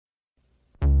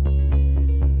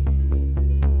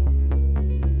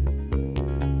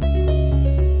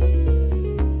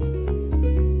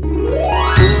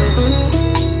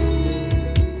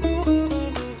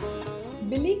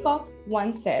Cox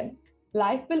once said,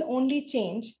 life will only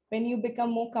change when you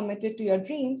become more committed to your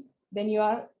dreams than you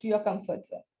are to your comfort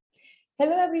zone.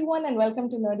 Hello, everyone, and welcome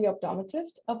to Nerdy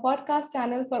Optometrist, a podcast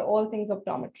channel for all things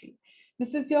optometry.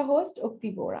 This is your host,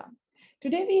 Ukti Bora.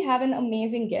 Today, we have an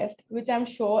amazing guest, which I'm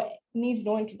sure needs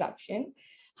no introduction.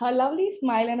 Her lovely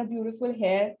smile and a beautiful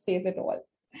hair says it all.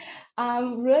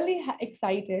 I'm really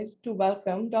excited to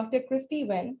welcome Dr. Christy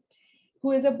Wen,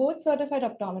 who is a board certified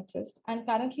optometrist and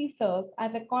currently serves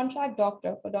as a contract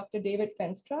doctor for Dr. David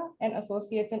Fenstra and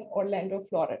Associates in Orlando,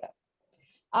 Florida.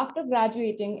 After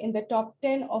graduating in the top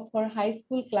 10 of her high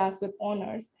school class with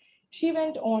honors, she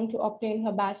went on to obtain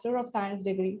her Bachelor of Science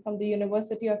degree from the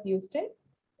University of Houston.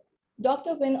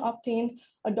 Dr. Wen obtained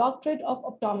a doctorate of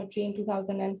optometry in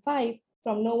 2005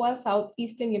 from Nova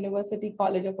Southeastern University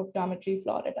College of Optometry,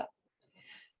 Florida.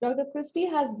 Dr. Christy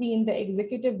has been the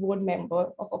executive board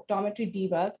member of Optometry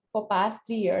Divas for past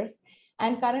 3 years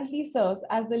and currently serves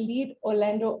as the lead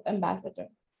Orlando ambassador.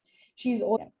 She's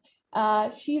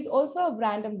also a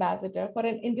brand ambassador for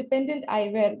an independent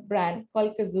eyewear brand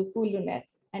called Kazuku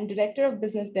Lunettes and director of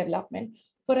business development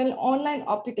for an online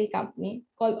optical company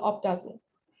called OptaZoom.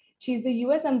 She's the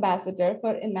US ambassador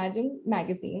for Imagine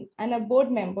magazine and a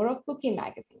board member of Cookie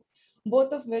magazine,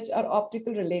 both of which are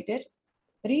optical related.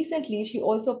 Recently, she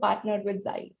also partnered with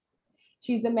Zeiss.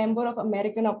 She's a member of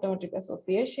American Optometric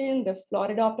Association, the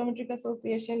Florida Optometric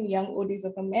Association, Young ODs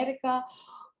of America,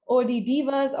 OD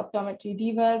Divas, Optometry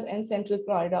Divas, and Central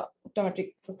Florida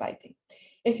Optometric Society.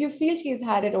 If you feel she's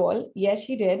had it all, yes,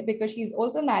 she did, because she's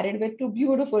also married with 2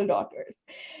 beautiful daughters.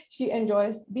 She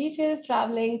enjoys beaches,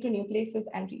 traveling to new places,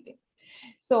 and reading.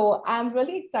 So I'm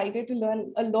really excited to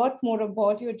learn a lot more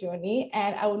about your journey,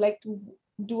 and I would like to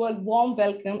do a warm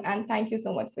welcome and thank you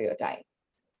so much for your time.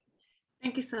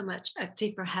 Thank you so much,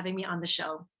 Ukti, for having me on the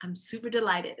show. I'm super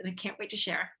delighted and I can't wait to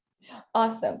share.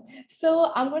 Awesome.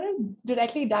 So I'm going to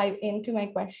directly dive into my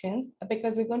questions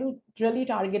because we're going to really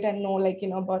target and know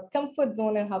about comfort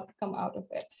zone and how to come out of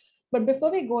it. But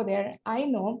before we go there, I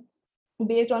know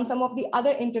based on some of the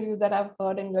other interviews that I've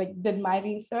heard and did my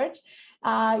research,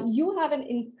 you have an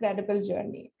incredible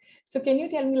journey. So can you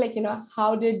tell me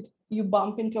how did you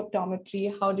bump into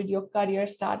optometry? How did your career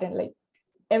start and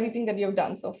everything that you've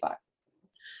done so far?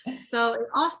 So it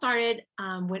all started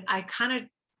when I kind of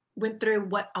went through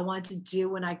what I wanted to do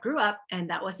when I grew up, and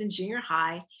that was in junior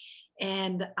high.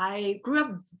 And I grew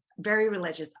up very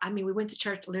religious. I mean, we went to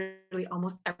church literally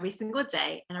almost every single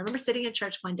day. And I remember sitting in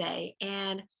church one day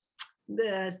and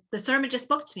the sermon just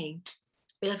spoke to me.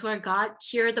 It was where God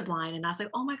cured the blind. And I was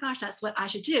like, oh my gosh, that's what I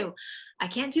should do. I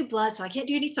can't do blood, so I can't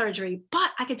do any surgery,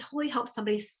 but I can totally help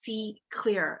somebody see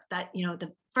clear that,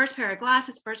 the first pair of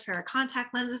glasses, first pair of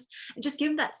contact lenses, and just give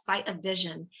them that sight of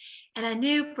vision. And I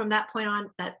knew from that point on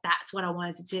that that's what I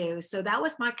wanted to do. So that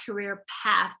was my career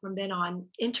path from then on.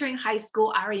 Entering high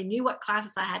school, I already knew what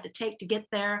classes I had to take to get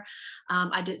there.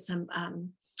 I did some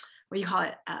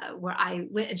where I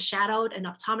went and shadowed an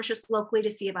optometrist locally to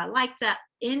see if I liked that.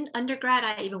 In undergrad,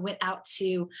 I even went out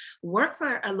to work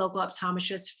for a local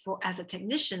optometrist as a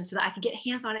technician so that I could get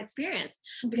hands-on experience,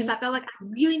 because I felt like I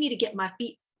really need to get my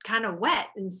feet kind of wet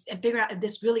and figure out if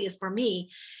this really is for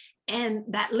me. And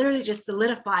that literally just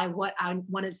solidified what I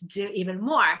wanted to do even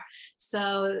more.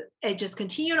 So it just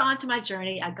continued on to my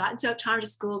journey. I got into optometry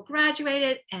school,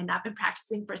 graduated, and I've been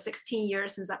practicing for 16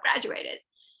 years since I graduated.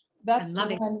 That's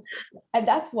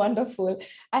wonderful.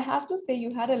 I have to say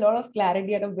you had a lot of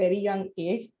clarity at a very young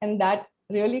age, and that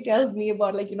really tells me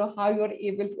about how you're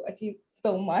able to achieve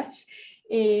so much.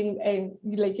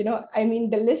 I mean,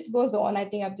 the list goes on. I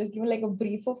think I've just given a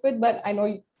brief of it, but I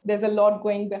know there's a lot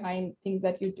going behind things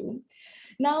that you do.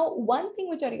 Now, one thing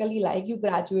which I really like, you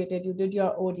graduated, you did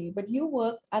your OD, but you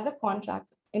work as a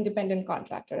independent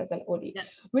contractor as an OD, yes,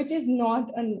 which is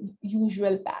not an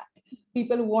usual path.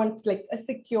 People want a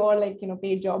secure,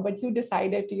 paid job, but you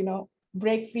decided to,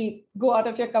 break free, go out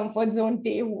of your comfort zone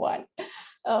day one.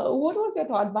 What was your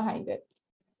thought behind it?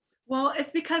 Well,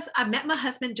 it's because I met my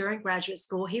husband during graduate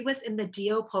school. He was in the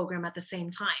DO program at the same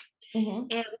time. Mm-hmm. And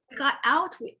when we got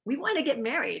out, we wanted to get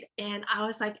married. And I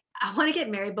was like, I want to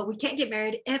get married, but we can't get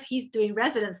married if he's doing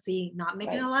residency, not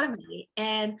making a lot of money.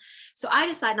 And so I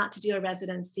decided not to do a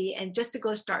residency and just to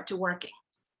go start to working.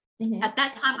 Mm-hmm. At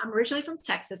that time, I'm originally from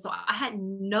Texas, so I had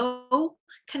no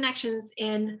connections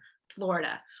in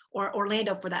Florida. or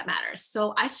Orlando for that matter.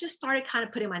 So I just started kind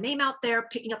of putting my name out there,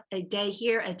 picking up a day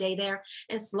here, a day there.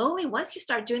 And slowly, once you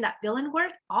start doing that fill-in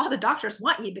work, all the doctors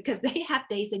want you because they have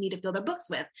days they need to fill their books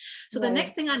with. So the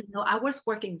next thing I know, I was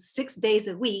working 6 days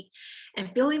a week and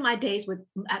filling my days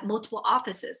at multiple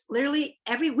offices. Literally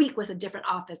every week was a different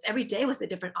office. Every day was a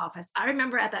different office. I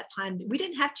remember at that time, we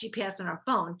didn't have GPS on our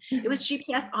phone. It was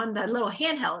GPS on the little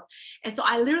handheld. And so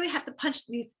I literally have to punch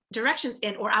these directions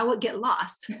in or I would get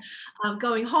lost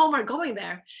going home or going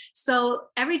there. So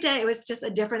every day it was just a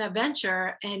different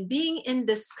adventure. And being in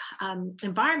this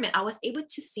environment, I was able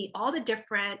to see all the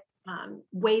different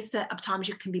ways that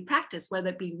optometry can be practiced, whether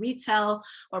it be retail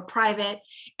or private.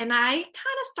 And I kind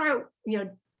of start,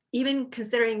 even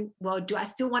considering, well, do I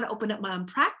still want to open up my own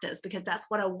practice? Because that's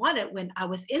what I wanted when I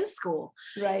was in school.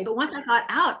 Right. But once I got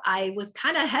out, I was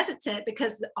kind of hesitant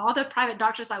because all the private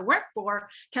doctors I worked for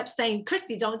kept saying,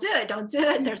 Christy, don't do it. Don't do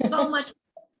it. There's so much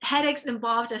headaches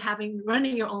involved in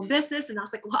running your own business. And I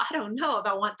was like, well, I don't know if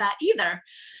I want that either.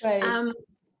 Right.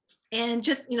 And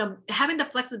just, having the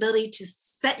flexibility to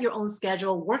set your own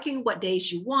schedule, working what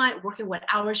days you want, working what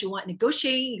hours you want,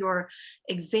 negotiating your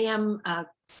exam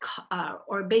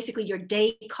or basically your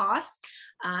day costs.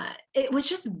 It was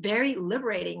just very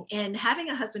liberating. And having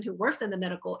a husband who works in the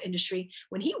medical industry,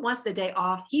 when he wants the day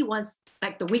off, he wants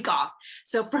like the week off.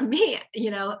 So for me,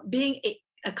 being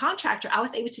a contractor, I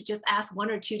was able to just ask 1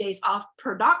 or 2 days off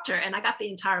per doctor and I got the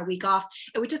entire week off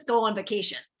and we just go on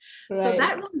vacation. Right. So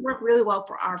that really worked really well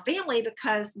for our family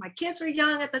because my kids were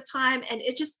young at the time and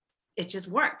it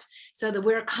just worked. So that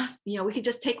we could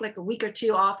just take like a week or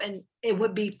 2 off and it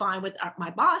would be fine with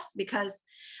my boss because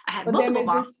I had multiple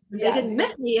bosses. They didn't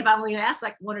miss me if I only asked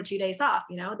like 1 or 2 days off.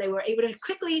 They were able to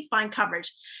quickly find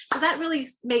coverage. So that really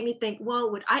made me think,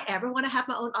 well, would I ever want to have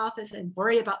my own office and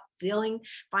worry about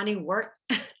finding work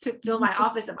to fill my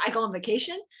office if I go on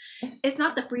vacation? It's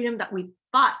not the freedom that we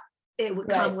thought it would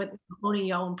come with owning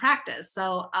your own practice.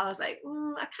 So I was like,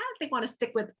 I kind of think I want to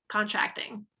stick with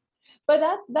contracting. But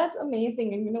that's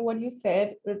amazing. And what you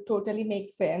said, it totally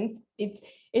makes sense.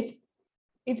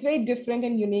 It's very different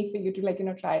and unique for you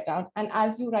to try it out. And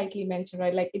as you rightly mentioned,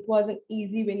 right, it wasn't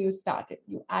easy when you started.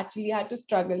 You actually had to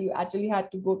struggle. You actually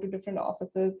had to go to different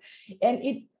offices. And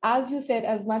it, as you said,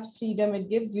 as much freedom it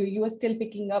gives you, you are still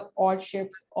picking up odd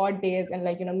shifts, odd days, and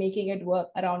making it work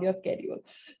around your schedule.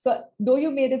 So though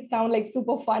you made it sound like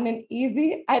super fun and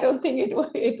easy, I don't think it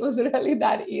was really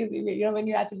that easy, when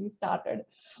you actually started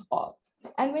off.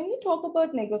 And when you talk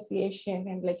about negotiation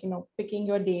and picking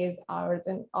your days, hours,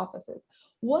 and offices,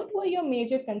 what were your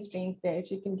major constraints there?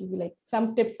 If you can give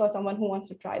some tips for someone who wants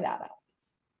to try that out.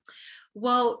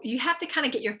 Well, you have to kind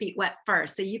of get your feet wet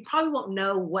first. So you probably won't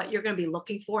know what you're going to be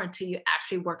looking for until you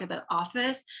actually work at the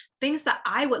office. Things that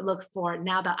I would look for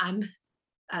now that I'm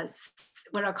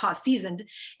what I call seasoned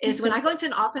is when I go into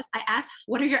an office, I ask,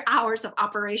 what are your hours of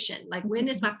operation? Like, when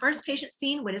is my first patient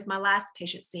seen? When is my last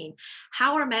patient seen?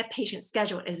 How are my patients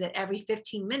scheduled? Is it every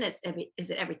 15 minutes?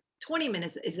 Is it every 20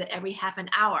 minutes? Is it every half an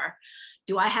hour?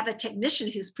 Do I have a technician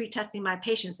who's pre-testing my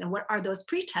patients? And what are those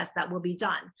pre-tests that will be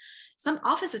done? Some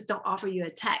offices don't offer you a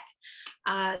tech.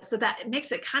 So that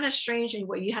makes it kind of strange and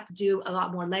where you have to do a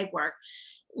lot more legwork,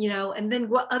 and then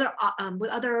what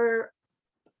other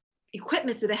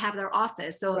equipments do they have in their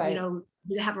office? So, do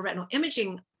they have a retinal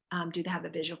imaging? Do they have a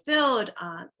visual field?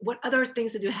 What other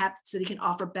things do they have so they can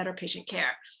offer better patient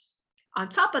care? On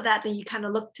top of that, then you kind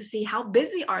of look to see how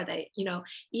busy are they,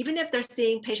 even if they're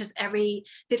seeing patients every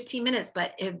 15 minutes,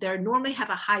 but if they normally have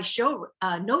a high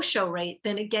no-show rate,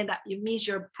 then again, that means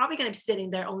you're probably going to be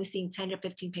sitting there only seeing 10 or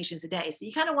 15 patients a day. So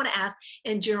you kind of want to ask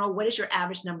in general, what is your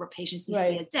average number of patients you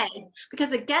see a day?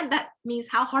 Because again, that means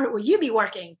how hard will you be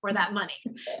working for that money?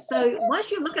 So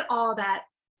once you look at all that,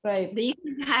 then you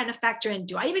can kind of factor in,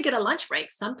 do I even get a lunch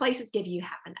break? Some places give you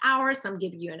half an hour, some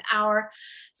give you an hour,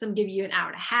 some give you an hour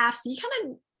and a half. So you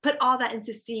kind of put all that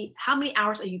into see how many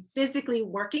hours are you physically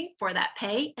working for that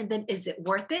pay? And then is it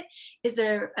worth it? Is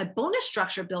there a bonus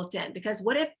structure built in? Because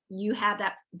what if you have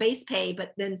that base pay,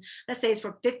 but then let's say it's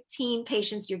for 15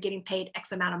 patients, you're getting paid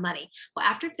X amount of money. Well,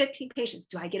 after 15 patients,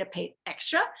 do I get a paid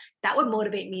extra? That would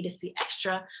motivate me to see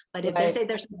extra. But if they say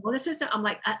there's no bonus system, I'm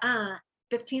like,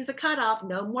 15 is a cutoff,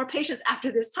 no more patients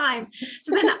after this time.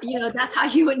 So then, that's how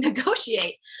you would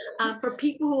negotiate. For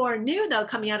people who are new though,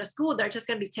 coming out of school, they're just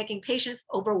going to be taking patients,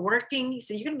 overworking.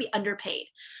 So you're going to be underpaid,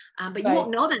 but you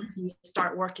won't know that until you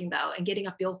start working though, and getting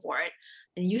a feel for it.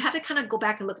 And you have to kind of go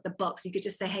back and look at the books. You could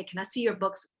just say, hey, can I see your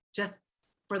books just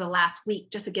for the last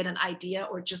week, just to get an idea,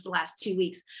 or just the last 2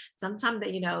 weeks? Sometimes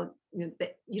that, you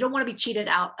don't want to be cheated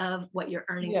out of what you're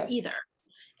earning either.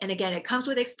 And again, it comes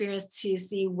with experience to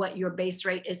see what your base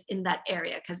rate is in that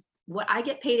area, because what I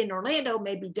get paid in Orlando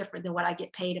may be different than what I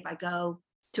get paid if I go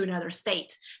to another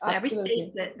state. So every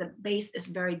state, the base is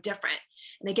very different.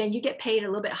 And again, you get paid a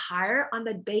little bit higher on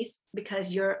the base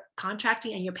because you're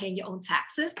contracting and you're paying your own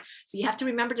taxes. So you have to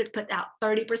remember to put out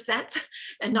 30%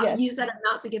 and not use that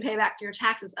amount so you can pay back your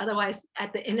taxes. Otherwise,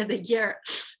 at the end of the year,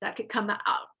 that could come out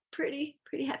pretty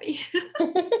heavy.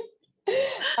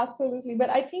 Absolutely. But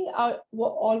I think all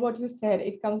what you said,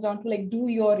 it comes down to like, do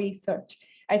your research.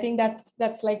 I think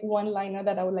that's like one liner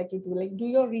that I would like to do, like do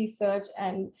your research.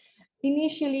 And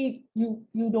initially you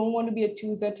don't want to be a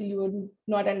chooser till you're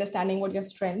not understanding what your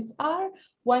strengths are.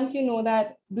 Once you know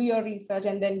that, do your research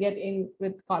and then get in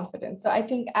with confidence. So I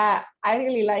think I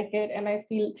really like it. And I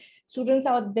feel students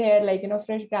out there, like,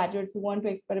 fresh graduates who want to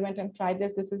experiment and try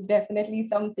this is definitely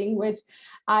something which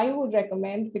I would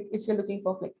recommend if you're looking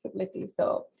for flexibility.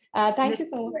 So thank you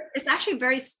so much. It's actually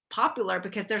very popular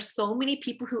because there's so many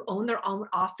people who own their own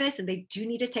office and they do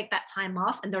need to take that time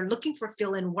off and they're looking for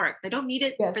fill-in work. They don't need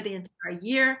it for the entire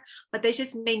year, but they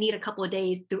just may need a couple of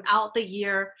days throughout the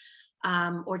year,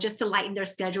 or just to lighten their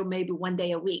schedule, maybe one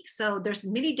day a week. So there's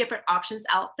many different options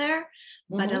out there,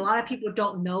 but a lot of people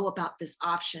don't know about this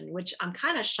option, which I'm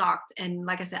kind of shocked. And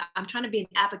like I said, I'm trying to be an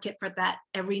advocate for that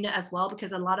arena as well,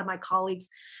 because a lot of my colleagues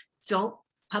don't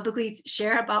publicly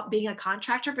share about being a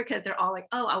contractor because they're all like,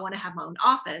 oh, I want to have my own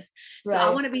office. So I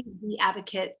want to be the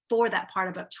advocate for that part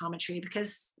of optometry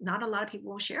because not a lot of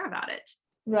people will share about it.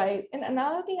 Right. And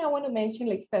another thing I want to mention,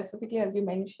 like specifically, as you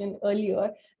mentioned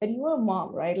earlier, that you are a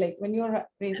mom, right? Like when you're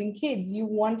raising kids, you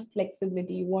want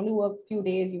flexibility, you want to work a few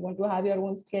days, you want to have your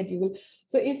own schedule.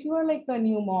 So if you are like a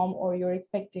new mom or you're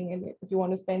expecting and if you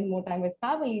want to spend more time with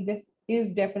family, this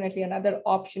is definitely another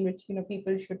option which,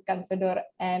 people should consider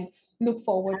and look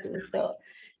forward to.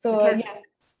 So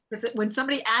because when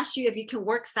somebody asks you if you can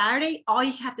work Saturday, all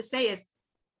you have to say is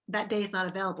that day is not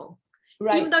available.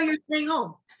 Right. Even though you're staying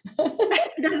home.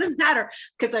 It doesn't matter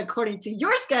because according to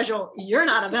your schedule, you're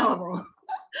not available.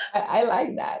 I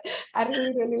like that. I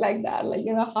really like that. Like,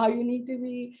 how you need to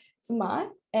be smart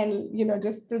and,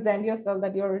 just present yourself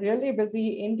that you're really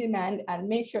busy, in demand, and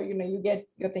make sure, you get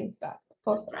your things done.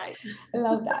 Perfect. Right. I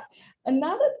love that.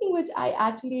 Another thing which I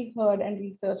actually heard and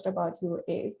researched about you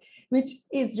is, which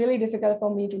is really difficult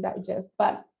for me to digest,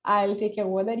 but I'll take your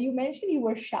word that you mentioned you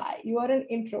were shy. You are an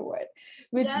introvert,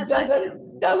 which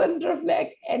doesn't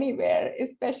reflect anywhere,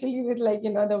 especially with like,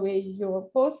 the way your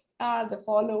posts are, the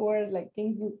followers, like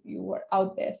things you were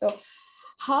out there. So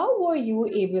how were you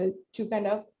able to kind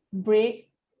of break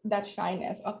that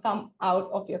shyness or come out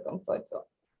of your comfort zone?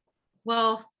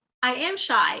 Well, I am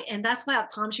shy, and that's why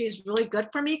optometry is really good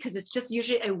for me because it's just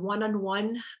usually a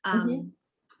one-on-one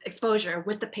exposure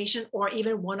with the patient, or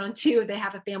even one-on-two if they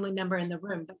have a family member in the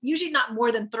room, but usually not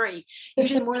more than 3.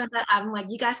 Usually more than that, I'm like,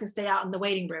 you guys can stay out in the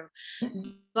waiting room.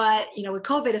 But with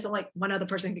COVID, it's only like one other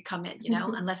person could come in,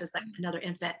 unless it's like another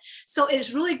infant. So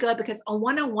it's really good because on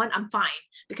one-on-one, I'm fine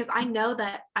because I know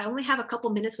that I only have a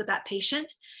couple minutes with that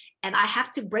patient. And I have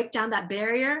to break down that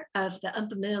barrier of the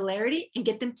unfamiliarity and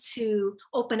get them to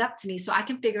open up to me so I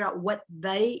can figure out what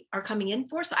they are coming in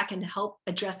for so I can help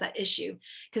address that issue.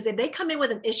 Because if they come in with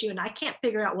an issue and I can't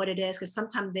figure out what it is, because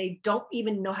sometimes they don't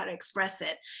even know how to express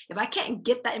it, if I can't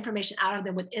get that information out of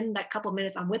them within that couple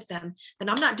minutes I'm with them, then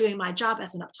I'm not doing my job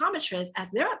as an optometrist, as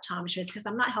their optometrist, because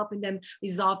I'm not helping them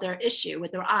resolve their issue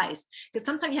with their eyes. Because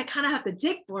sometimes you kind of have to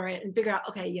dig for it and figure out,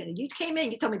 okay, you came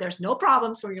in, you told me there's no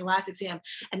problems for your last exam.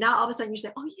 And now all of a sudden you say,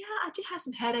 oh yeah, I did have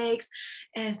some headaches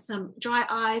and some dry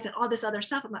eyes and all this other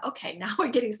stuff. I'm like, okay, now we're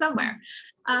getting somewhere.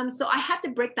 So I have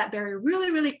to break that barrier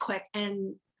really, really quick.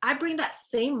 And I bring that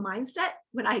same mindset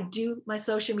when I do my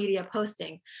social media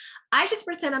posting. I just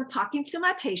pretend I'm talking to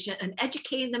my patient and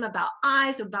educating them about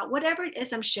eyes, about whatever it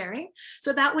is I'm sharing.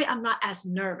 So that way I'm not as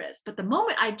nervous. But the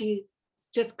moment I do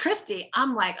just Christy,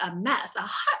 I'm like a mess, a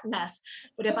hot mess.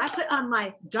 But if I put on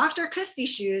my Dr. Christy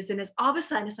shoes and it's all of a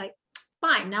sudden, it's like,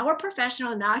 fine, now we're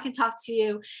professional. Now I can talk to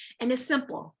you. And it's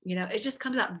simple, it just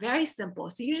comes out very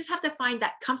simple. So you just have to find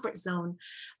that comfort zone,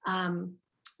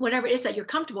 whatever it is that you're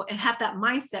comfortable, and have that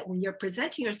mindset when you're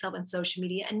presenting yourself on social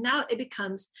media. And now it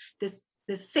becomes this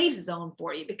safe zone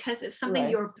for you because it's something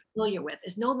you're familiar with.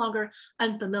 It's no longer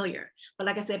unfamiliar. But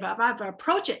like I said, if I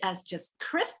approach it as just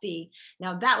Christy,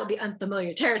 now that would be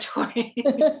unfamiliar territory.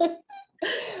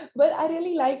 But I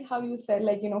really like how you said,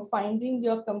 like, finding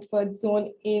your comfort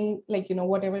zone in, like,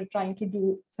 whatever you're trying to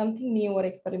do, something new or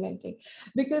experimenting.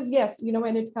 Because yes,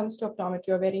 when it comes to optometry,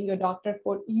 you're wearing your doctor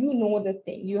coat, the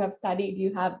thing, you have studied,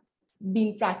 you have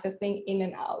been practicing in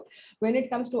and out. When it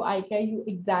comes to eye care, you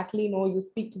exactly know, you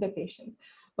speak to the patients.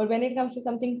 But when it comes to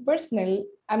something personal,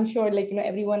 I'm sure like,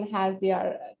 everyone has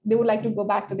they would like to go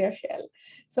back to their shell.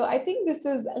 So I think this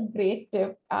is a great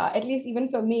tip, at least even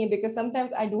for me, because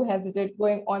sometimes I do hesitate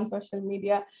going on social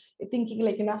media, thinking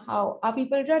like, how are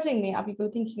people judging me? Are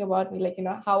people thinking about me? Like,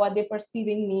 how are they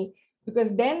perceiving me? Because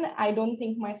then I don't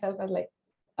think myself as like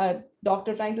a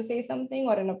doctor trying to say something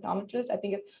or an optometrist. I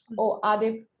think it's, oh, are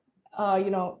they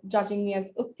judging me as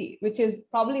Ukti, which is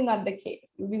probably not the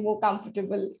case. You'll be more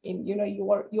comfortable in,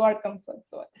 your comfort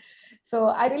zone. So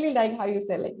I really like how you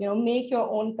said, like, make your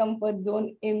own comfort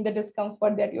zone in the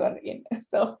discomfort that you are in.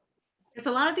 So because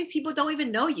a lot of these people don't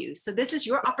even know you. So this is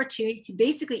your opportunity to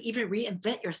basically even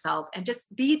reinvent yourself and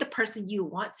just be the person you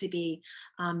want to be,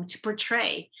 to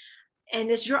portray. And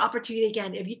it's your opportunity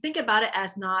again. If you think about it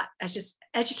as not as just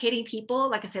educating people,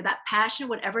 like I said, that passion,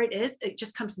 whatever it is, it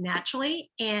just comes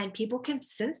naturally and people can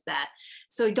sense that.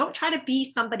 So don't try to be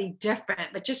somebody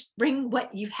different, but just bring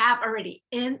what you have already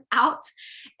out,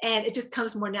 and it just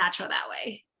comes more natural that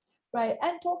way. right.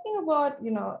 And talking about,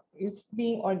 it's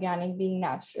being organic, being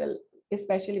natural,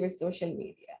 especially with social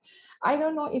media. I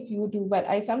don't know if you do, but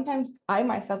I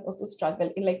myself also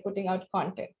struggle in like putting out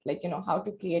content, like, how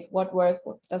to create what works,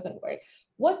 what doesn't work.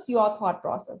 What's your thought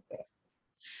process there?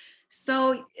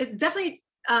 So it's definitely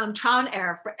trial and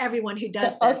error for everyone who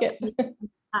does this. Okay.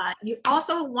 You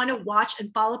also want to watch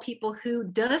and follow people who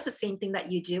does the same thing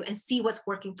that you do and see what's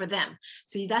working for them.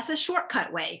 So that's a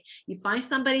shortcut way. You find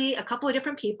somebody, a couple of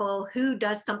different people who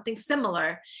does something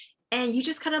similar, and you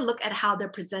just kind of look at how they're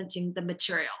presenting the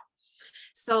material.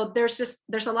 So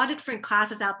there's a lot of different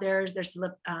classes out there. There's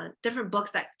different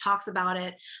books that talks about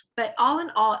it, but all in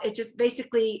all, it just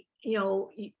basically,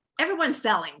 everyone's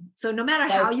selling. So no matter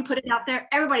how you put it out there,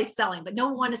 everybody's selling, but no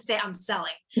one wants to say I'm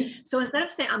selling. So instead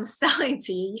of saying I'm selling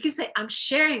to you, you can say I'm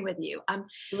sharing with you. I'm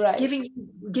giving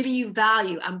you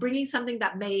value. I'm bringing something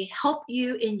that may help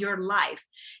you in your life.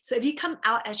 So if you come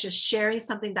out as just sharing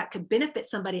something that could benefit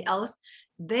somebody else,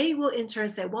 they will in turn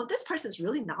say, well, this person's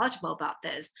really knowledgeable about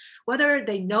this, whether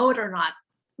they know it or not.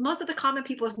 Most of the common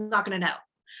people is not going to know.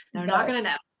 They're not going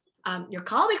to know. Your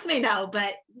colleagues may know,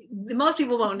 but most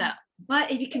people won't know.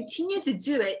 But if you continue to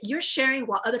do it, you're sharing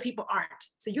while other people aren't.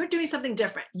 So you're doing something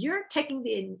different. You're taking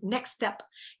the next step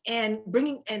and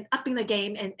bringing and upping the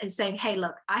game and saying, hey,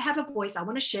 look, I have a voice. I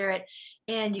want to share it.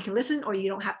 And you can listen or you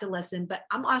don't have to listen. But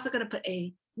I'm also going to put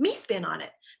a me spin on it.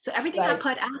 So everything I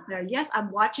put out there, yes,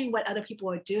 I'm watching what other people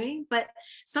are doing, but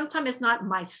sometimes it's not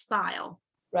my style.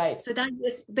 Right. So then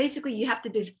it's basically you have to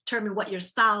determine what your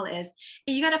style is.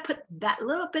 And you got to put that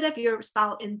little bit of your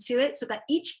style into it so that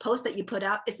each post that you put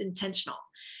out is intentional.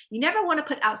 You never want to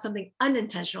put out something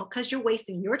unintentional because you're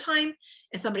wasting your time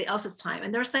and somebody else's time.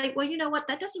 And they're saying, well, you know what?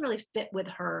 That doesn't really fit with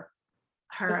her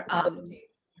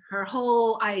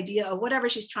whole idea or whatever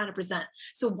she's trying to present.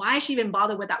 So why is she even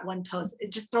bothered with that one post?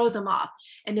 It just throws them off.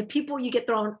 And if people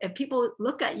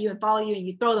look at you and follow you and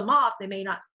you throw them off, they may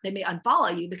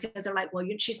unfollow you because they're like, well,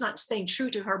 she's not staying true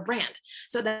to her brand.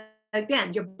 So that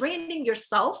again, you're branding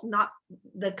yourself, not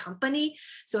the company.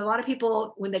 So a lot of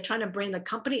people, when they're trying to brand the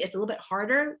company, it's a little bit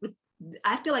harder.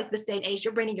 I feel like this day and age,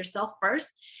 you're branding yourself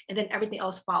first and then everything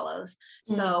else follows.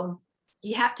 Mm-hmm. So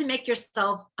you have to make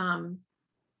yourself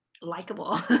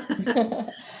likable. So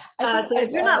if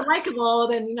you're not likable,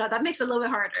 then that makes it a little bit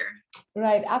harder.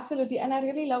 Right, absolutely. And I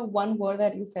really love one word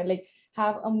that you said, like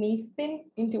have a me spin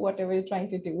into whatever you're trying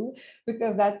to do,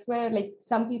 because that's where like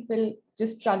some people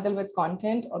just struggle with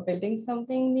content or building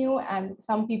something new, and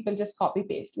some people just copy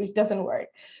paste, which doesn't work.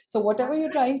 So whatever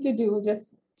you're trying to do, just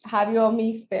have your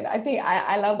me spin. I think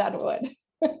I love that word.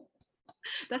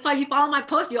 That's why if you follow my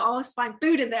post, you always find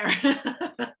food in there.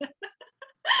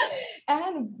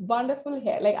 And wonderful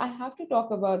hair. Like I have to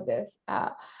talk about this.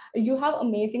 You have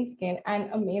amazing skin and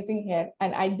amazing hair.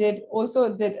 And I did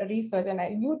research,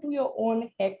 and you do your own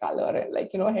hair color and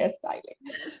hairstyling.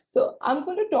 Yes. So I'm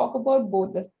going to talk about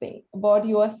both this thing, about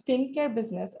your skincare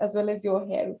business as well as your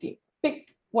hair routine. Pick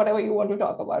whatever you want to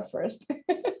talk about first.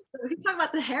 So we can talk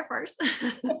about the hair first.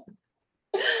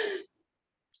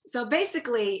 So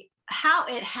basically how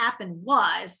it happened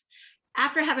was,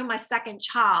 after having my second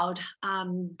child,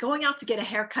 going out to get a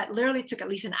haircut literally took at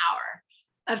least an hour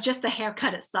of just the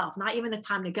haircut itself, not even the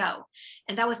time to go.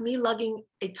 And that was me lugging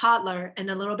a toddler and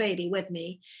a little baby with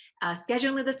me,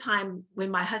 scheduling the time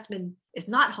when my husband is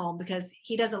not home because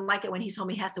he doesn't like it when he's home.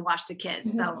 He has to watch the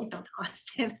kids. So don't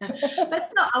understand that. But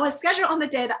still, I was scheduled on the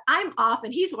day that I'm off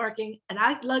and he's working, and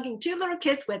I'm lugging two little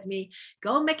kids with me,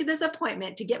 go make this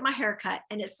appointment to get my haircut.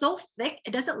 And it's so thick.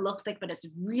 It doesn't look thick, but it's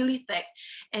really thick.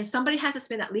 And somebody has to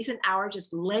spend at least an hour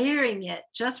just layering it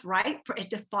just right for it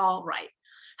to fall right.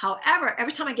 However,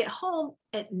 every time I get home,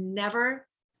 it never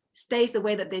stays the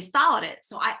way that they styled it.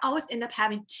 So I always end up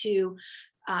having to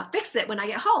fix it when I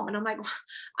get home. And I'm like,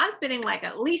 I'm spending like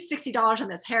at least $60 on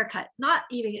this haircut, not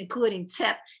even including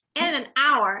tip, and an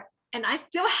hour, and I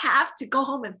still have to go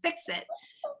home and fix it.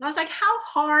 So I was like, how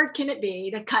hard can it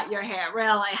be to cut your hair?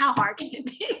 Really? How hard can it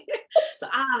be? So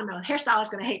I don't know, hairstylist is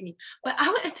going to hate me. But I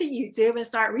went into YouTube and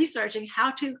started researching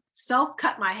how to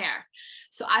self-cut my hair.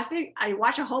 So I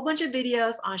watch a whole bunch of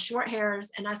videos on short hairs,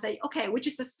 and I say, okay, which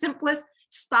is the simplest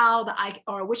style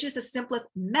or which is the simplest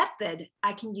method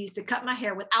I can use to cut my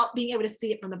hair without being able to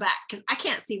see it from the back? Because I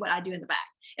can't see what I do in the back.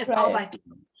 It's all by feel.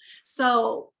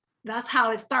 So that's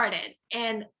how it started.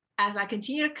 And as I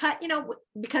continue to cut,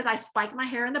 because I spike my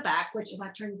hair in the back, which if I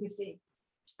turn, you can see,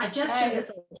 I just turned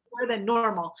this more than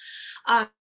normal.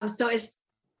 So it's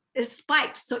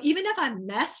spiked. So even if I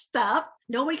messed up,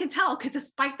 nobody can tell because it's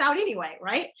spiked out anyway,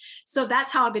 right? So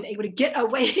that's how I've been able to get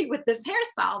away with this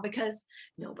hairstyle, because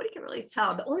nobody can really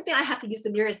tell. The only thing I have to use the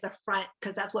mirror is the front,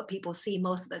 because that's what people see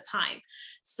most of the time.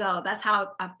 So that's how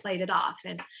I've played it off.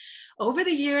 And over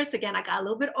the years, again, I got a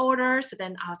little bit older. So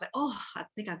then I was like, oh, I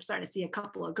think I'm starting to see a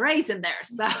couple of grays in there.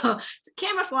 So to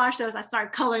camouflage those, I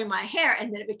started coloring my hair.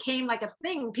 And then it became like a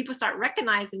thing. People start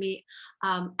recognizing me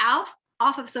off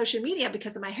of social media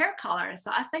because of my hair color.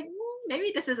 So I said,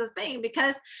 maybe this is a thing,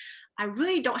 because I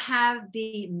really don't have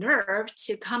the nerve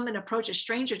to come and approach a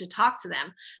stranger to talk to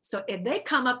them. So if they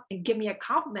come up and give me a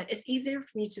compliment, it's easier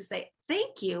for me to say,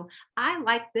 thank you. I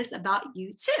like this about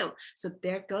you too. So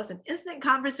there goes an instant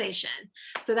conversation.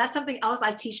 So that's something else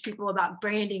I teach people about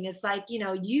branding. It's like,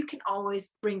 you can always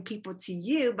bring people to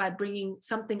you by bringing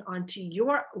something onto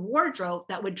your wardrobe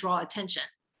that would draw attention.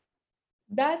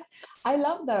 I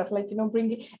love that,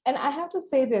 bringing, and I have to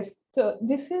say this. So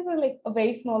this is a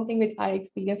very small thing which I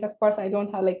experience. Of course, I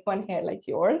don't have fun hair like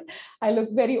yours. I look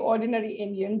very ordinary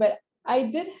Indian, but I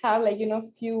did have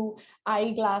few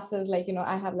eyeglasses,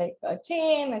 I have a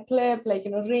chain, a clip,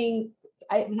 ring.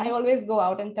 I always go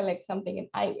out and collect something in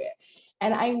eyewear.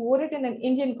 And I wore it in an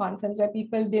Indian conference where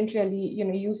people didn't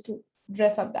really, used to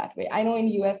dress up that way. I know in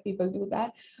US people do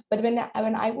that, but when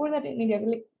I wore that in India,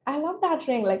 I love that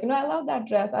ring, I love that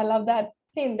dress, I love that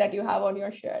pin that you have on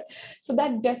your shirt. So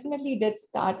that definitely did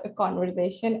start a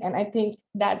conversation. And I think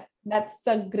that's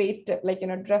a great tip,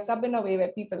 dress up in a way where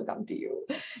people come to you.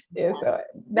 Yeah, so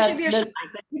if you're shy,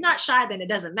 if you're not shy, then it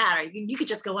doesn't matter. You could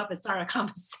just go up and start a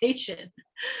conversation.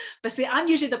 But see, I'm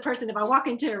usually the person, if I walk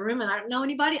into a room and I don't know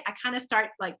anybody, I kind of start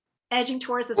edging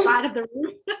towards the side of the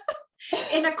room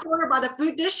in a corner by the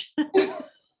food dish.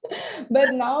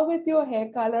 But now with your hair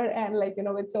color and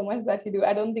with so much that you do,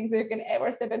 I don't think so you can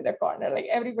ever sit in the corner.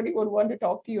 Everybody would want to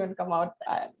talk to you and come out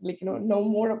and know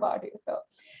more about you. So,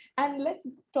 and let's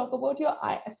talk about your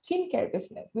skincare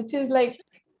business, which is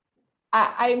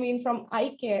I mean from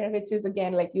eye care, which is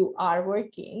again you are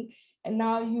working, and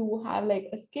now you have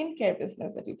a skincare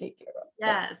business that you take care of.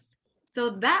 Yes. So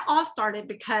that all started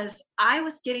because I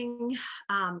was getting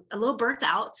a little burnt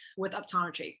out with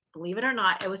optometry. Believe it or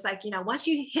not, it was once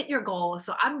you hit your goal,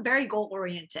 so I'm very goal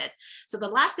oriented. So the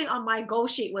last thing on my goal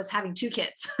sheet was having 2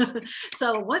 kids.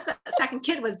 So once the second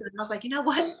kid was done, I was like,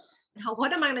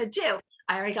 what am I going to do?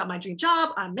 I already got my dream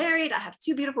job. I'm married. I have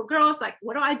 2 beautiful girls.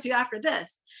 What do I do after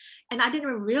this? And I didn't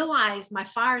even realize my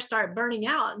fire started burning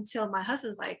out until my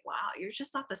husband's like, wow, you're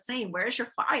just not the same. Where's your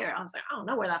fire? I was like, I don't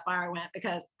know where that fire went,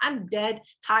 because I'm dead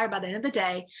tired by the end of the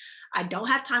day. I don't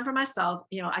have time for myself.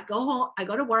 I go home, I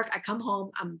go to work, I come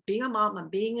home, I'm being a mom, I'm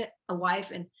being a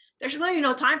wife, and there's really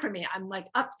no time for me. I'm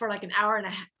up for an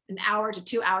hour to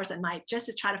 2 hours at night just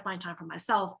to try to find time for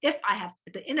myself if I have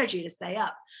the energy to stay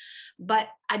up. But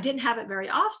I didn't have it very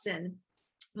often.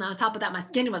 And on top of that, my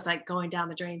skin was going down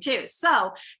the drain too.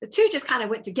 So the two just kind of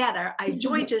went together. I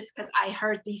joined just because I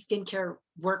heard these skincare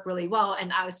work really well.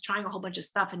 And I was trying a whole bunch of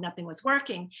stuff and nothing was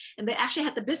working. And they actually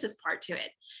had the business part to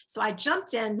it. So I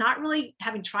jumped in, not really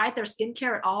having tried their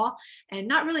skincare at all and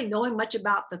not really knowing much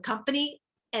about the company.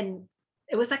 And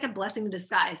it was like a blessing in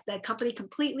disguise. That company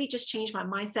completely just changed my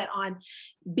mindset on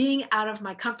being out of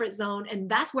my comfort zone. And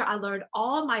that's where I learned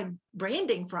all my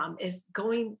branding from, is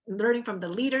learning from the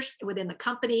leaders within the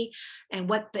company and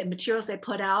what the materials they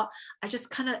put out. I just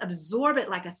kind of absorb it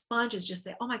like a sponge and just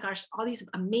say, oh my gosh, all these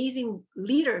amazing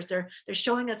leaders, they're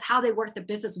showing us how they work the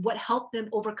business, what helped them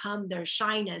overcome their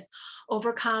shyness,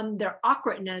 overcome their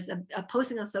awkwardness of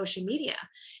posting on social media.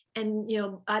 And,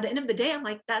 at the end of the day, I'm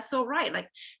like, that's so right. Like,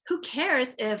 who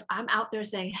cares if I'm out there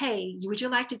saying, hey, would you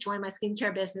like to join my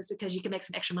skincare business because you can make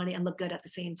some extra money and look good at the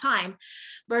same time,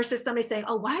 versus somebody saying,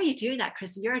 oh, why are you doing that,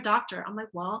 Christy? You're a doctor. I'm like,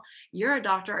 well, you're a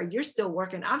doctor, or you're still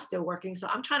working. I'm still working. So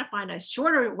I'm trying to find a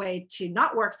shorter way to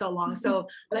not work so long. So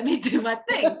let me do my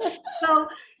thing. So,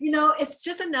 it's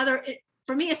just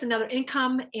for me, it's another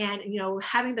income, and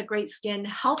having the great skin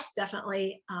helps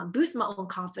definitely boost my own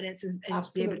confidence and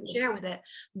be able to share with it.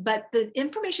 But the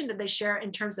information that they share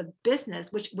in terms of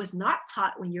business, which was not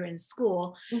taught when you're in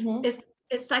school, is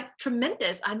it's like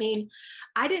tremendous. I mean,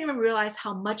 I didn't even realize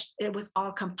how much it was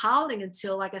all compiling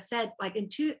until, like I said, like in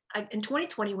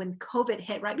 2020, when COVID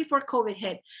hit, right before COVID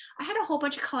hit, I had a whole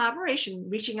bunch of collaboration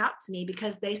reaching out to me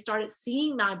because they started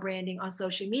seeing my branding on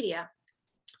social media.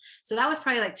 So that was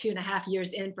probably like 2.5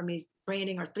 years in for me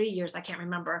branding, or 3 years, I can't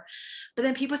remember. But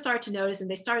then people started to notice, and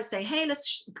they started saying, hey,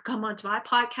 let's come onto my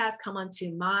podcast, come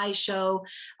onto my show.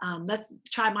 Let's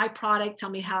try my product.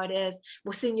 Tell me how it is.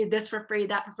 We'll send you this for free,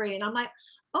 that for free. And I'm like,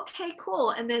 okay,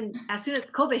 cool. And then as soon as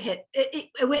COVID hit,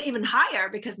 it went even higher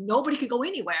because nobody could go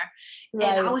anywhere.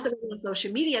 Right. And I was on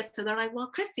social media. So they're like, well,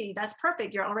 Christy, that's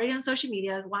perfect. You're already on social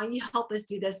media. Why don't you help us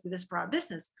do this for our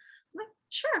business? I'm like,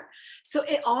 sure. So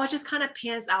it all just kind of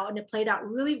pans out, and it played out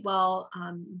really well.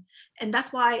 And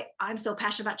that's why I'm so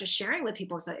passionate about just sharing with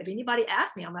people. So if anybody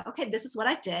asks me, I'm like, okay, this is what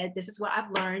I did. This is what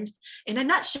I've learned. In a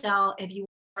nutshell, if you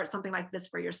start something like this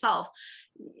for yourself,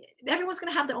 everyone's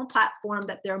going to have their own platform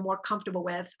that they're more comfortable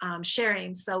with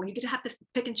sharing. So you have to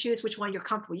pick and choose which one you're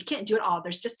comfortable. You can't do it all.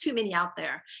 There's just too many out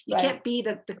there. You can't be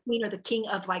the queen or the king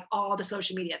of like all the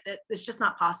social media. It's just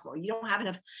not possible. You don't have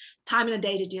enough time in a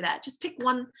day to do that. Just pick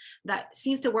one that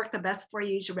seems to work the best for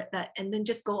you, and then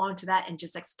just go on to that and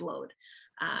just explode.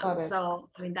 So,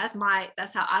 I mean, that's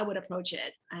how I would approach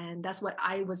it. And that's what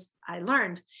I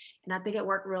learned. And I think it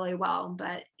worked really well.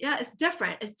 But yeah, it's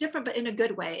different, but in a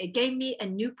good way. It gave me a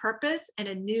new purpose and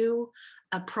a new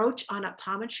approach on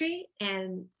optometry.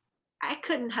 And I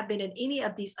couldn't have been in any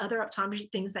of these other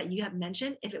optometry things that you have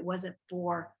mentioned if it wasn't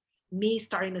for me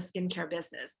starting the skincare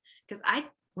business. Because I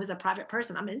was a private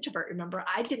person. I'm an introvert, remember?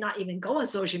 I did not even go on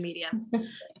social media.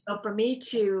 So for me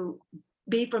to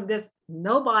be from this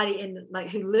nobody and like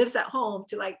who lives at home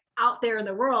to like out there in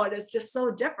the world, it's just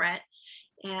so different.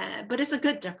 But it's a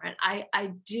good different.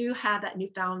 I do have that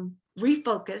newfound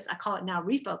refocus. I call it now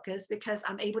refocus, because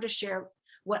I'm able to share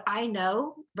what I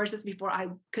know versus before I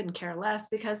couldn't care less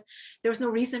because there was no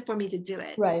reason for me to do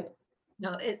it. Right.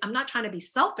 No, I'm not trying to be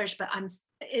selfish, but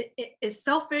it's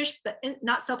selfish, but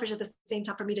not selfish at the same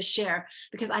time for me to share,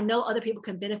 because I know other people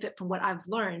can benefit from what I've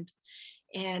learned.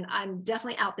 And I'm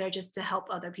definitely out there just to help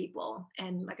other people.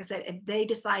 And like I said, if they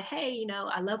decide, hey,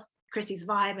 I love Chrissy's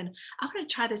vibe and I want to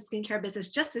try this skincare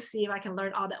business just to see if I can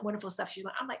learn all that wonderful stuff she's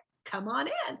learned, I'm like, come on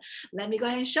in, let me go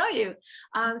ahead and show you.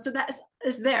 So that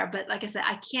is there. But like I said,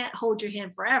 I can't hold your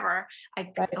hand forever.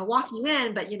 I'll walk you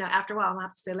in, but after a while, I'm gonna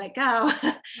have to say, let go.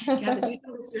 You have to do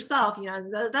some of this yourself.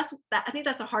 I think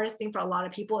that's the hardest thing for a lot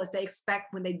of people, is they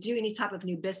expect when they do any type of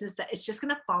new business that it's just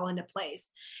gonna fall into place.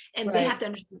 And they have to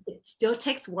understand it still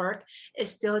takes work. It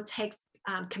still takes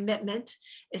commitment.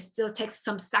 It still takes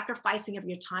some sacrificing of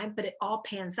your time, but it all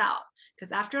pans out.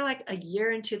 Because after like a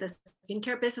year into the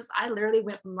skincare business, I literally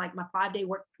went from like my 5-day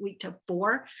work week to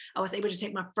 4. I was able to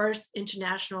take my first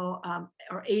international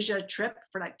or Asia trip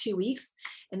for like 2 weeks.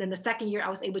 And then the second year I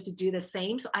was able to do the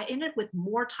same. So I ended up with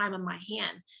more time on my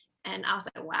hand. And I was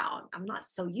like, wow, I'm not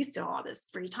so used to all this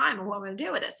free time, and what am I going to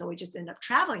do with it? So we just ended up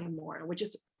traveling more, which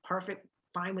is perfect,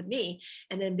 fine with me.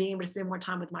 And then being able to spend more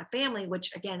time with my family,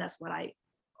 which again, that's what I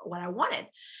wanted.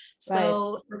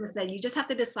 So like I said, you just have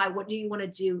to decide, what do you want to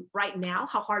do right now?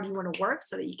 How hard do you want to work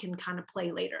so that you can kind of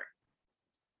play later?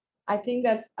 I think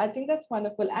that's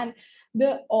wonderful. And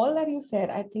all that you said,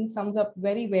 I think sums up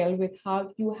very well with how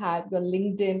you have your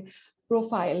LinkedIn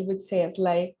profile, which says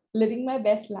like living my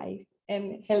best life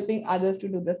and helping others to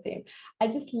do the same. I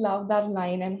just love that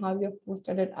line and how you've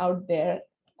posted it out there,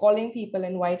 calling people,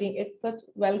 inviting. It's such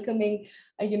welcoming,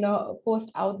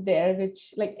 post out there,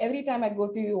 which like every time I go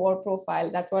to your profile,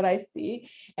 that's what I see.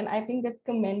 And I think that's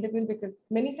commendable, because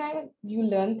many times you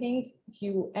learn things,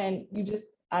 you just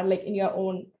are like in your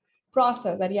own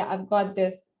process that, yeah, I've got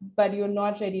this, but you're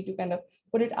not ready to kind of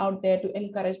put it out there to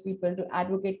encourage people to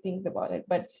advocate things about it.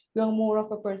 But you're more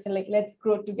of a person like, let's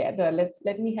grow together.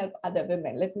 Let me help other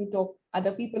women. Let me talk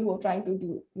other people who are trying to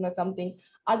do something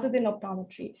other than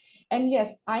optometry. And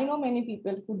yes, I know many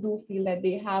people who do feel that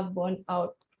they have burnt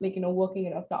out, like, working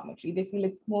in optometry. They feel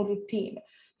it's more routine.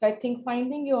 So I think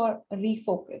finding your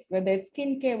refocus, whether it's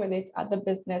skincare, whether it's other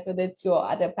business, whether it's your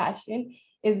other passion,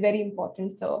 is very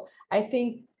important. So I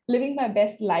think living my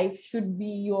best life should be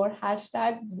your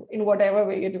hashtag in whatever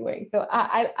way you're doing. So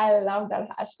I love that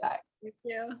hashtag. Thank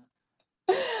you.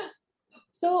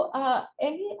 So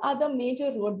any other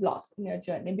major roadblocks in your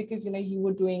journey? Because, you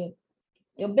were doing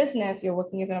your business, you're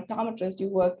working as an optometrist, you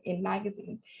work in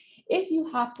magazines. If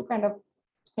you have to kind of,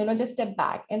 just step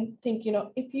back and think,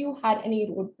 if you had any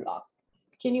roadblocks,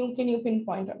 can you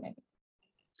pinpoint on it?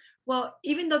 Well,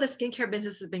 even though the skincare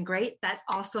business has been great, that's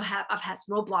also I've had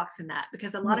roadblocks in that,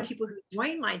 because a lot of people who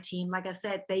joined my team, like I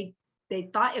said, they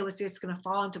thought it was just going to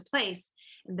fall into place,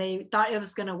 and they thought it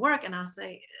was going to work. And I was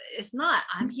like, it's not.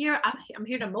 I'm here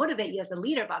to motivate you as a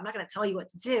leader, but I'm not going to tell you what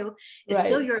to do. It's Right.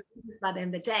 still your business by the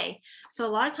end of the day. So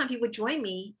a lot of time people join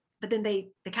me, but then they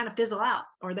kind of fizzle out,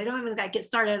 or they don't even get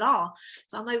started at all.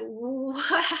 So I'm like,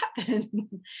 what happened?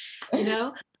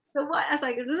 So what, I was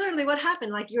like, literally what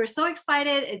happened? Like, you were so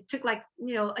excited. It took like,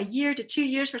 a year to 2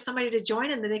 years for somebody to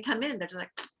join, and then they come in, they're just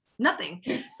like, nothing.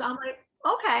 So I'm like,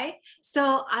 okay.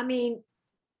 So, I mean,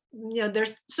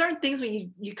 there's certain things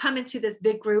when you come into this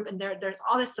big group and there's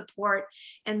all this support,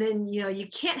 and then, you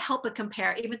can't help but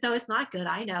compare, even though it's not good,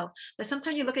 I know. But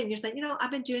sometimes you look at it and you're saying,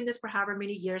 I've been doing this for however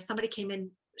many years. Somebody came in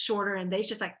shorter and they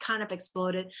just kind of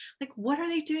exploded. Like, what are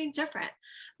they doing different?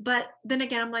 But then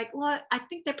again, I'm like, well, I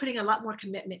think they're putting a lot more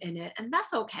commitment in it, and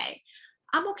that's okay.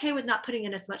 I'm okay with not putting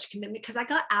in as much commitment because I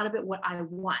got out of it what I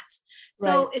want.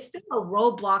 So It's still a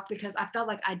roadblock because I felt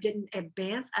like I didn't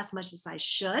advance as much as I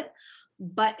should.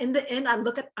 But in the end, I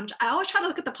always try to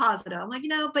look at the positive. I'm like,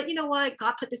 but you know what?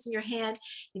 God put this in your hand.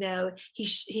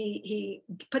 He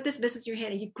put this business in your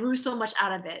hand, and you grew so much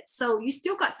out of it. So you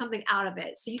still got something out of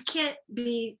it. So you can't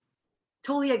be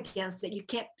totally against it. You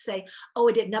can't say, oh,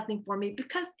 it did nothing for me,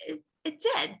 because it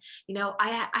did.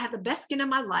 I have the best skin of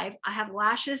my life. I have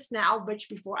lashes now, which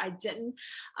before I didn't.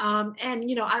 And,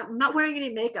 I'm not wearing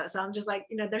any makeup. So I'm just like,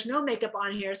 there's no makeup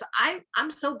on here. So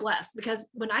I'm so blessed, because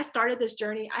when I started this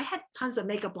journey, I had tons of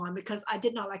makeup on because I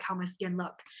did not like how my skin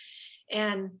looked.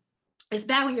 And it's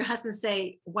bad when your husband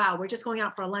say, wow, we're just going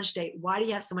out for a lunch date. Why do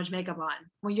you have so much makeup on?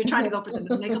 When you're trying to go for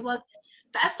the makeup look,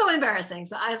 that's so embarrassing.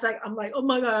 So I'm like, oh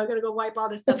my God, I gotta go wipe all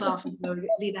this stuff off and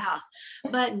leave the house.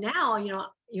 But now,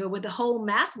 with the whole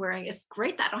mask wearing, it's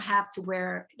great that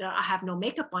I have no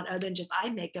makeup on other than just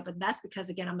eye makeup. And that's because,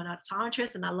 again, I'm an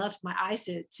optometrist and I love my eyes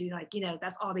to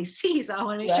that's all they see. So I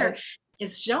want to make sure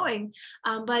it's showing.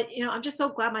 But I'm just so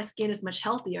glad my skin is much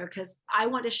healthier, because I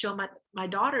want to show my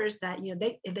daughters that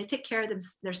if they take care of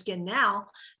their skin now,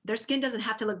 their skin doesn't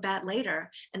have to look bad later.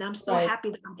 And I'm so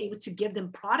happy that I'm able to give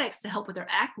them products to help with their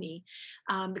acne,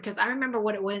 because I remember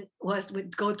what it was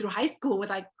with going through high school with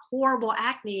like horrible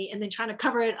acne and then trying to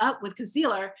cover it up with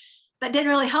concealer. That didn't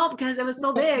really help because it was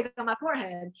so big on my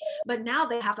forehead. But now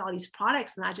they have all these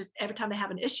products, and every time they have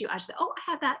an issue, I just say, oh,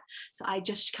 I have that. So I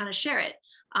just kind of share it.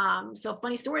 So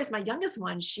funny story is my youngest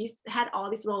one, she's had all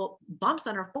these little bumps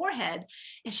on her forehead,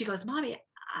 and she goes, Mommy,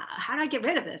 how do I get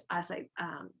rid of this? I was like,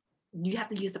 you have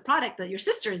to use the product that your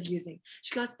sister is using.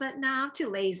 She goes, but no, I'm too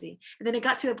lazy. And then it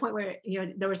got to the point where,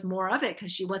 there was more of it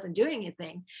because she wasn't doing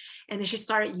anything. And then she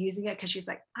started using it because she's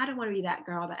like, I don't want to be that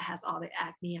girl that has all the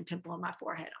acne and pimple on my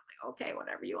forehead. I'm like, okay,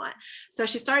 whatever you want. So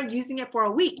she started using it for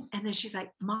a week. And then she's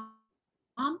like, Mom,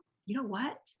 you know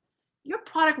what? Your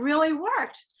product really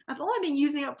worked. I've only been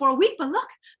using it for a week, but look,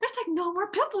 there's like no more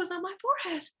pimples on my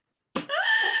forehead.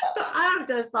 So I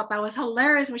just thought that was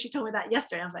hilarious when she told me that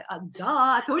yesterday. I was like, oh, duh,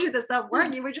 I told you this stuff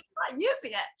worked. You were just not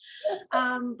using it.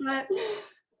 But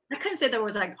I couldn't say there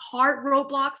was like hard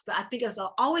roadblocks, but I think it's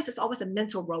always a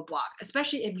mental roadblock,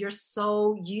 especially if you're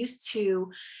so used to,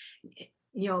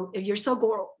 if you're so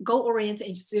goal oriented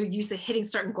and you're used to hitting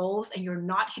certain goals and you're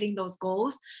not hitting those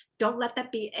goals, don't let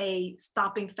that be a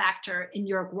stopping factor in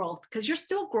your growth, because you're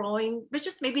still growing, but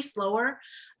just maybe slower.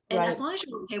 And as long as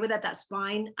you're okay with that, that's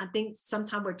fine. I think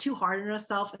sometimes we're too hard on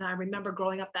ourselves. And I remember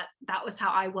growing up that was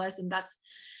how I was. And that's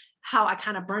how I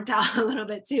kind of burnt out a little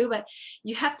bit too. But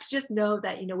you have to just know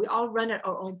that, we all run at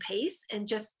our own pace, and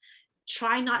just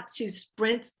try not to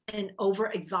sprint and over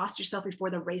exhaust yourself before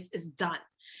the race is done.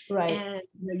 Right. And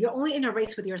you're only in a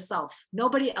race with yourself,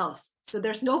 nobody else. So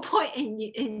there's no point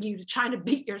in you trying to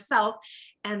beat yourself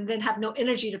and then have no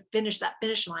energy to finish that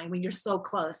finish line when you're so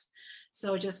close.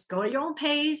 So just go at your own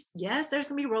pace. Yes, there's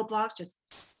gonna be roadblocks. Just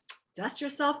dust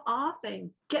yourself off and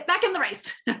get back in the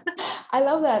race. I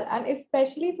love that. And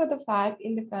especially for the fact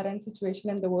in the current situation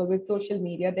in the world with social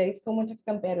media, there is so much of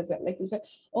comparison. Like you said,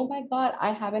 oh my God,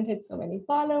 I haven't hit so many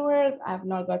followers. I've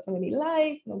not got so many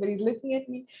likes. Nobody's looking at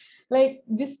me. Like,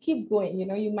 just keep going.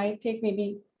 You might take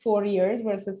maybe 4 years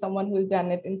versus someone who's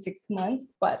done it in 6 months,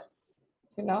 but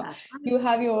you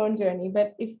have your own journey.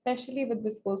 But especially with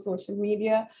this whole social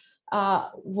media,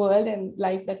 world and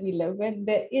life that we live with,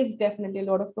 there is definitely a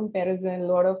lot of comparison, a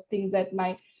lot of things that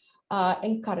might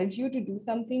encourage you to do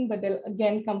something, but then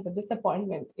again comes a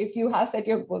disappointment if you have set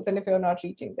your goals and if you're not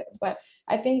reaching them. But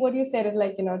I think what you said is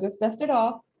like, just dust it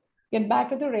off, get back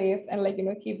to the race and like,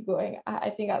 keep going.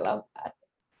 I think I love that.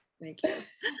 Thank you.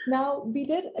 Now, we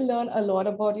did learn a lot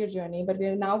about your journey, but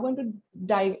we're now going to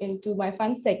dive into my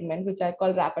fun segment, which I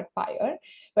call rapid fire,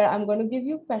 where I'm going to give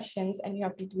you questions and you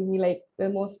have to give me like the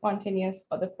most spontaneous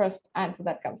or the first answer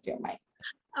that comes to your mind.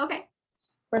 Okay.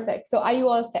 Perfect. So are you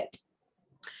all set?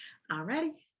 All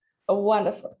righty. Oh,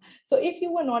 wonderful. So if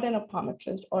you were not an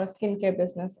optometrist or a skincare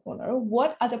business owner,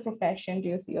 what other profession do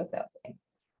you see yourself in?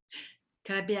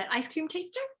 Could I be an ice cream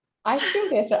taster? Ice cream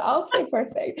taster. Okay,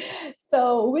 perfect.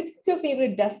 So which is your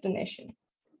favorite destination?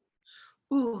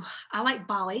 Ooh, I like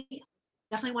Bali.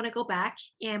 Definitely want to go back.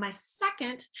 And my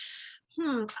second,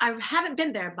 I haven't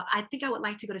been there, but I think I would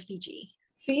like to go to Fiji.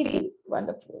 Fiji,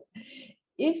 wonderful.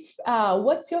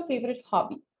 What's your favorite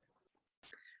hobby?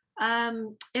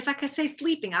 If I could say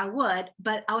sleeping, I would,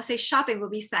 but I would say shopping would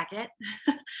be second.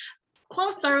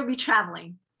 Close third would be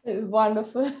traveling.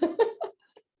 Wonderful.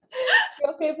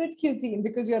 Your favorite cuisine,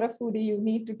 because you're a foodie, you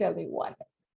need to tell me one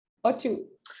or two.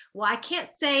 Well, I can't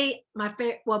say my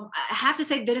favorite. Well, I have to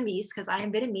say Vietnamese because I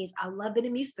am Vietnamese. I love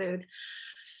Vietnamese food.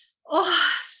 Oh,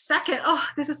 second. Oh,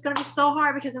 this is going to be so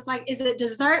hard because it's like, is it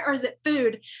dessert or is it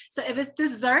food? So if it's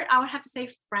dessert, I would have to say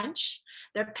French.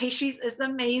 Their pastries is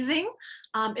amazing.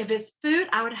 If it's food,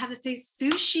 I would have to say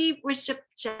sushi, which is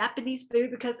Japanese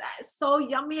food, because it's so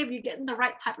yummy if you're getting the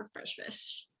right type of fresh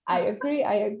fish. I agree.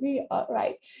 All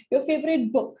right. Your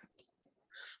favorite book?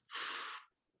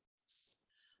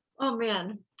 Oh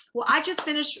man. Well, I just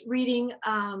finished reading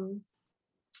I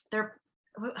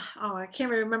can't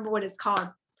remember what it's called.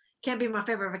 Can't be my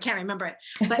favorite if I can't remember it.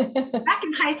 But back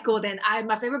in high school,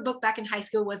 my favorite book back in high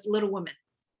school was Little Women.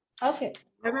 Okay.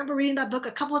 I remember reading that book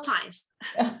a couple of times.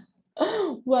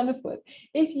 Wonderful.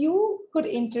 If you could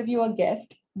interview a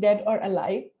guest, dead or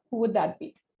alive, who would that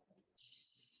be?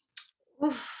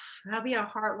 Oof, that'd be a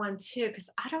hard one too, because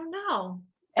I don't know.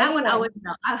 That one I wouldn't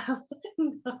know. I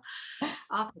wouldn't know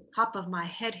off the top of my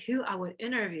head who I would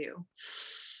interview.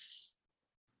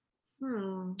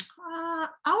 I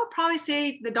would probably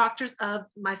say the doctors of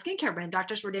my skincare brand,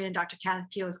 Dr. Rodin and Dr. Kathy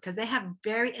Fields, because they have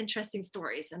very interesting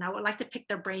stories, and I would like to pick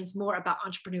their brains more about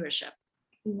entrepreneurship.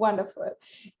 Wonderful.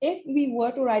 If we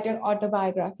were to write an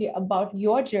autobiography about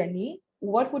your journey,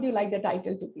 what would you like the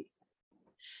title to be?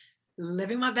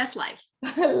 Living my best life.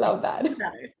 I love that.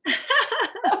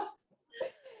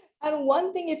 And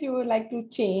one thing, if you would like to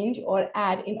change or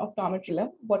add in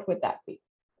optometry, what would that be?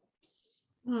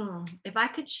 If I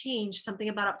could change something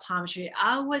about optometry,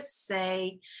 I would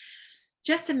say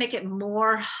just to make it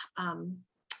more,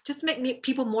 just to make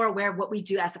people more aware of what we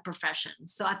do as a profession.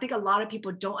 So I think a lot of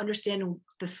people don't understand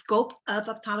the scope of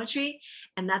optometry.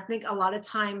 And I think a lot of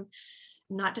time,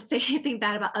 not to say anything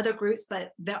bad about other groups,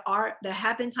 but there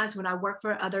have been times when I work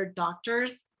for other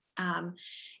doctors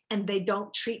and they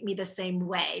don't treat me the same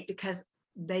way because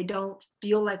they don't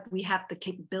feel like we have the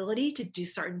capability to do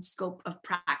certain scope of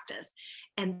practice.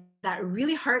 And that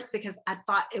really hurts because I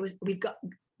thought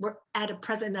we're at a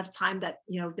present enough time that,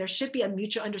 there should be a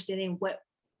mutual understanding of what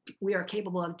we are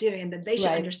capable of doing, and that they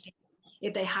should understand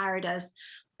if they hired us.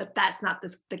 But that's not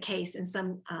the case in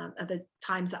some of the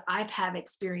times that I've had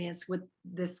experience with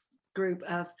this group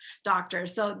of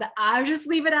doctors. So I'll just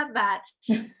leave it at that.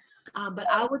 But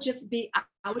I would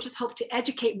just hope to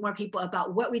educate more people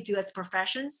about what we do as a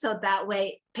profession, so that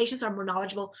way patients are more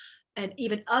knowledgeable and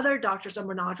even other doctors are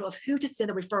more knowledgeable of who to send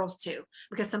the referrals to,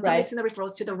 because sometimes they send the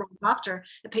referrals to the wrong doctor,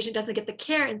 the patient doesn't get the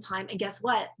care in time, and guess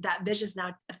what? That vision is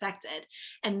now affected,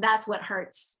 and that's what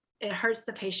hurts. It hurts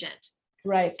the patient.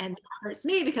 Right. And it hurts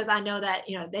me because I know that,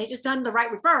 they just done the right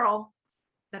referral,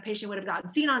 the patient would have gotten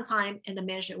seen on time and the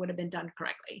management would have been done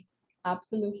correctly.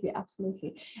 Absolutely.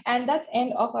 Absolutely. And that's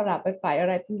end of our rapid fire.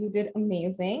 I think you did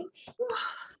amazing.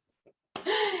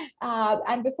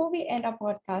 And before we end our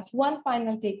podcast, one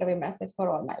final takeaway message for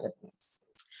all my listeners.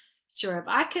 Sure. If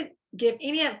I could give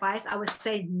any advice, I would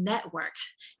say network.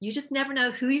 You just never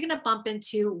know who you're going to bump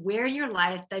into, where in your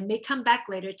life they may come back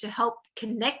later to help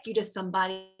connect you to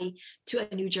somebody to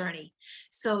a new journey.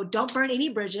 So don't burn any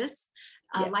bridges.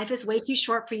 Life is way too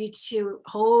short for you to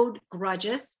hold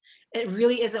grudges. It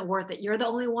really isn't worth it. You're the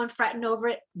only one fretting over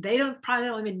it. They probably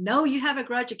don't even know you have a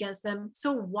grudge against them.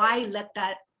 So why let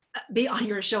that be on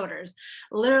your shoulders.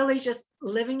 Literally just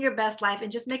living your best life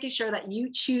and just making sure that you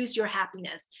choose your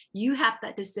happiness. You have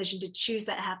that decision to choose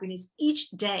that happiness each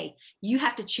day. You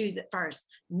have to choose it first.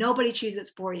 Nobody chooses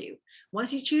it for you.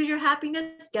 Once you choose your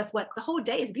happiness, guess what? The whole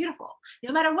day is beautiful,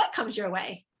 no matter what comes your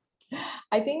way.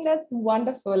 I think that's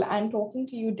wonderful. And talking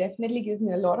to you definitely gives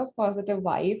me a lot of positive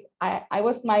vibe. I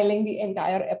was smiling the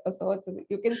entire episode. So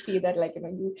you can see that, like,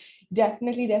 you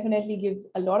definitely give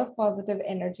a lot of positive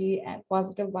energy and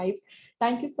positive vibes.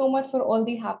 Thank you so much for all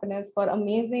the happiness, for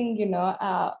amazing,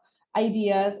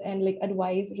 ideas and like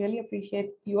advice. Really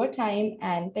appreciate your time.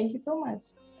 And thank you so much.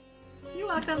 You're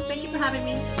welcome. Thank you for having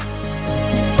me.